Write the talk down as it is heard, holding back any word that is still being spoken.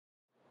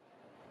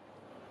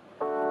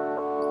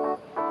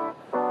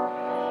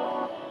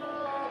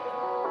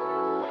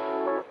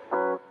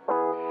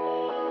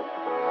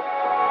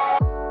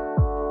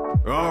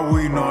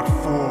we not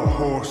four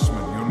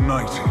horsemen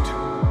united?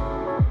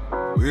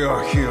 We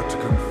are here to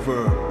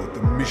confirm that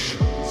the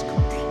mission is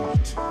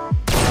complete.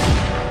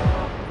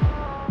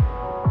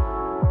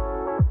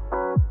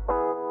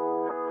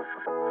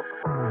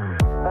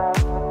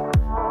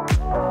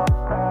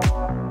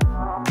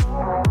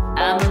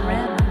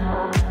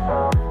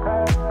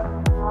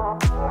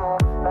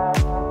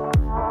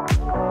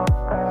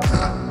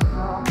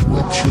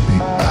 What you be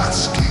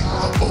asking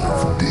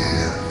of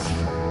death?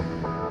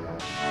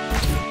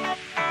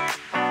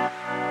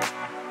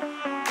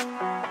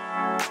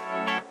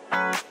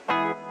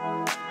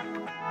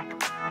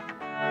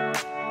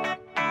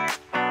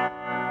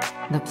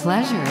 The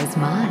pleasure is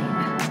mine.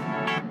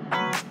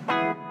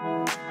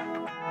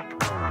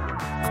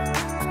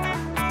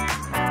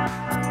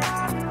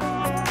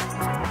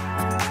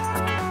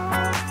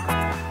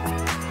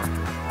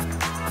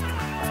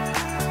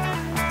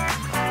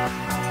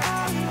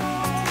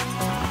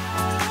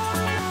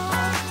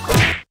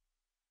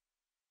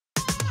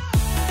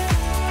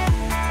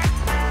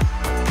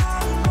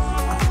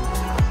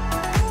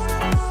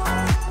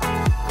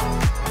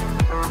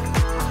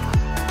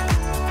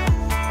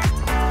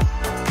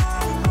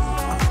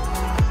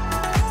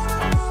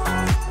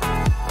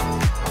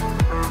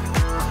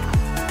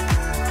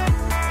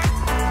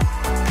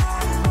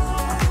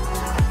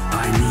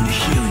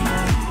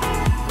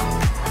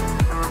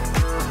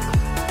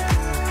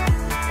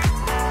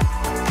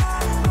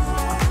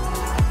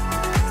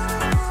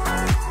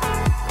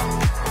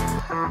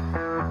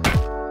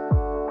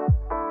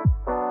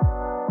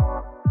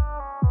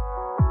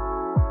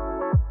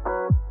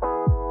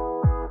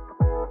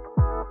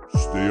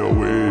 Stay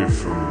away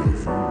from the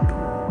voodoo.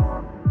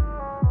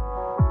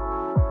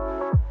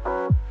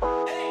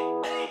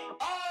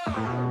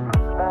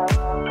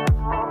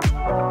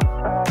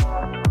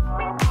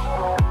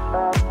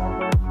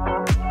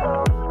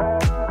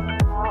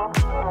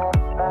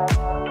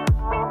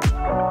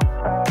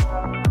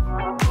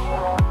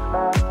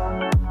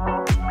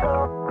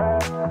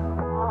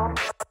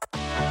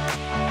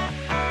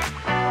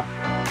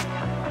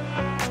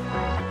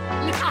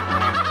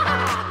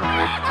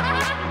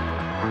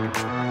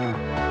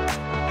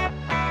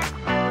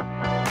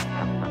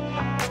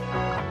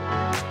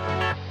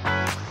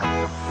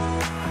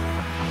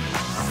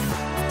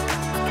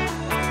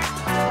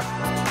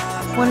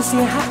 Want to see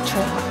a hat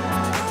trick?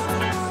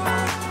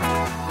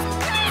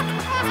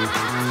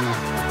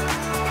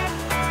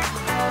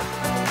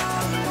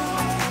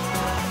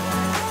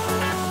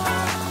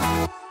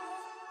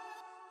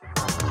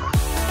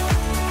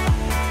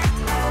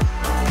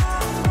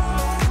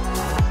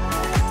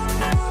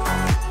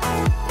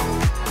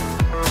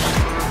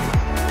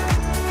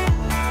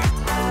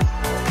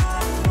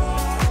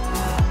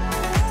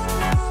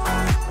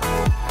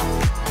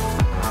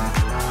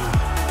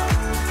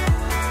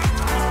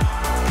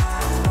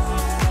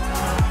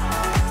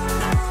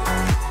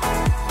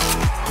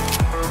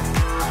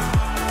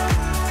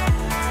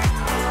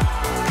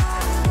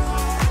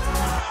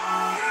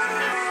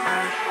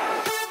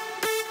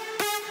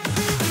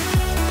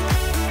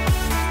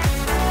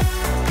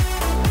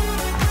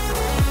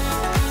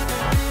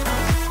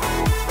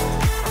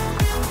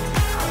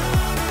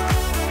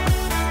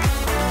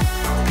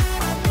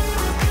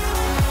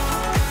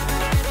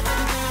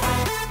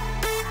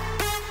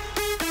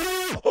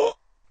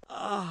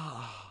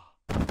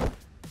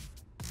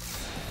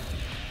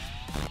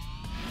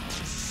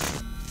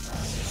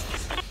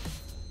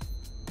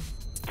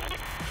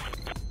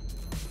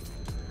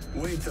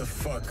 Wake the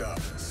fuck up,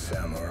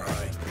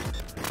 samurai.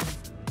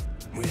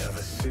 We have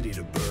a city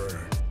to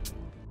burn.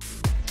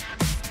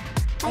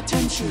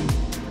 Attention,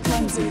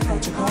 frenzy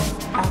protocol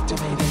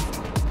activated.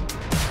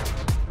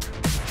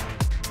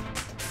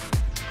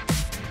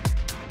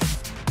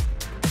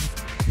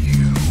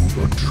 You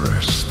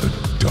address the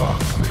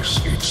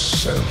darkness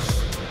itself.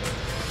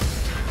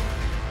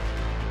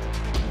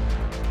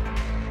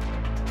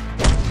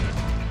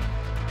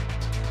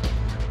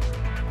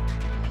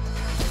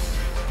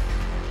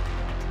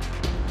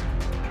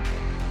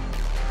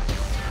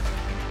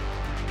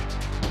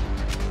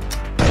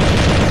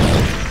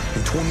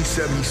 In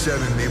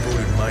 2077, they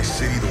voted my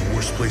city the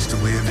worst place to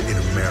live in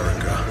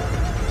America.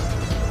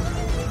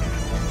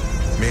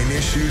 Main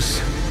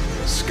issues,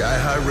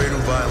 sky-high rate of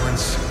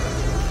violence,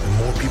 and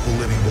more people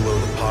living below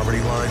the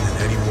poverty line than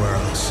anywhere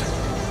else.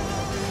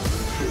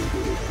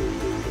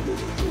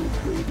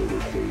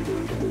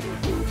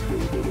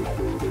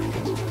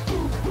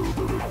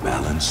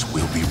 Balance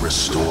will be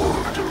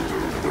restored.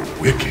 The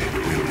wicked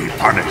will be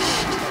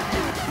punished.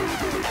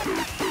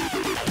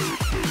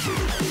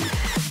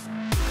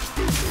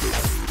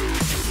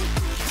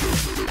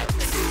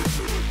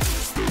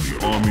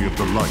 The army of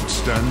the light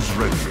stands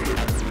ready.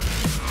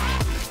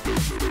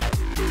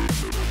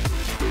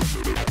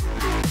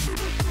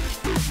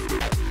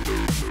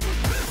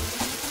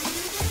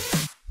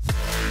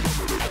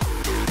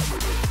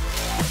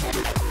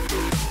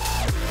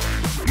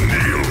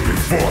 Kneel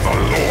before the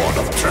Lord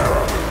of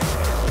Terror.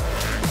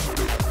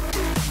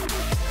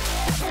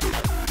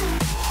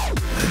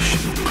 I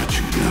should have put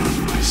you down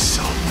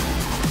myself.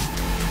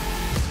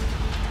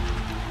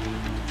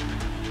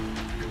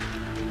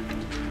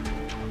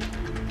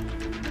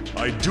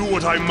 I do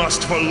what I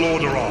must for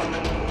Lordaeron.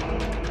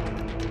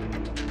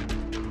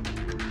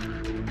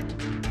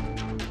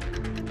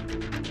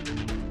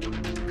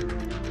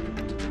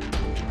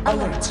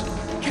 Alert.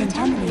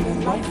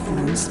 Contaminated life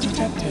forms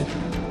detected.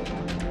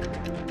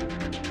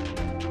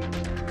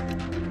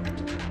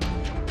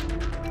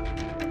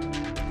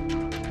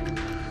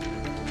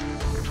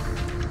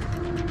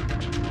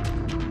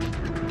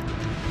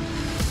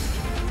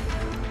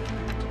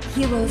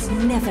 Heroes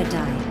never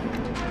die.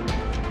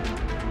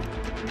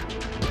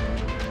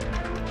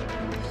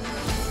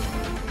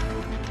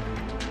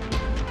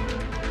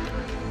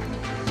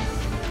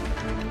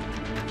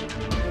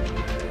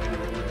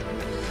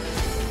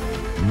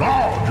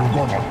 Now you're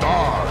gonna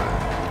die!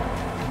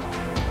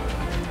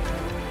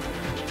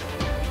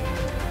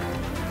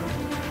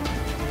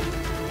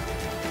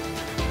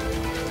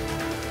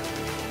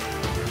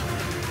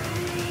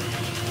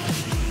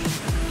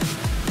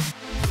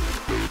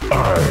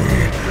 I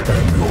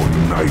am your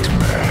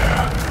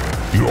nightmare.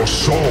 Your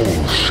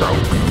soul shall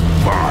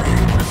be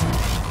mine.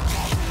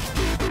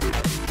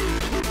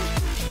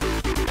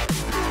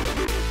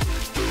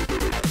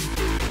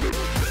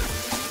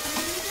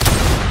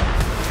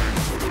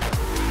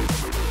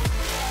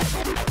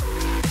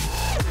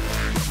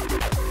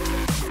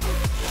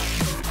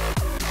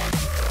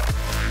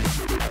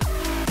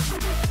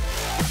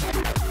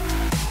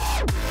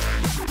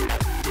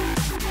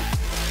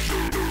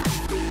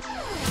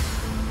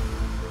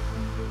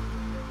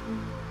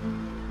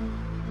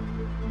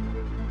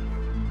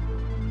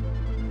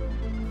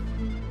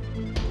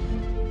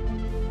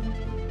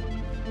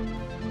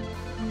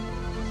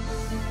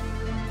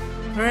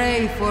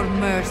 Pray for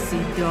mercy,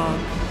 dog.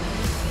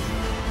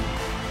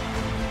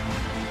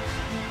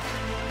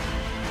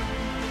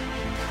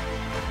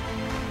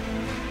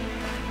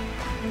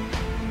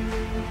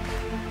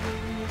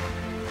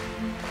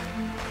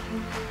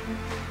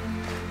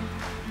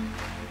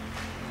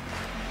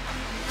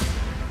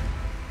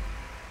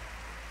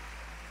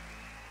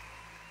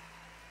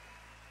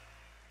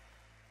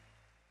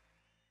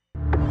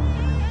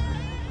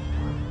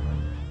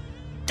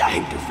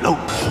 Time to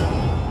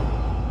float.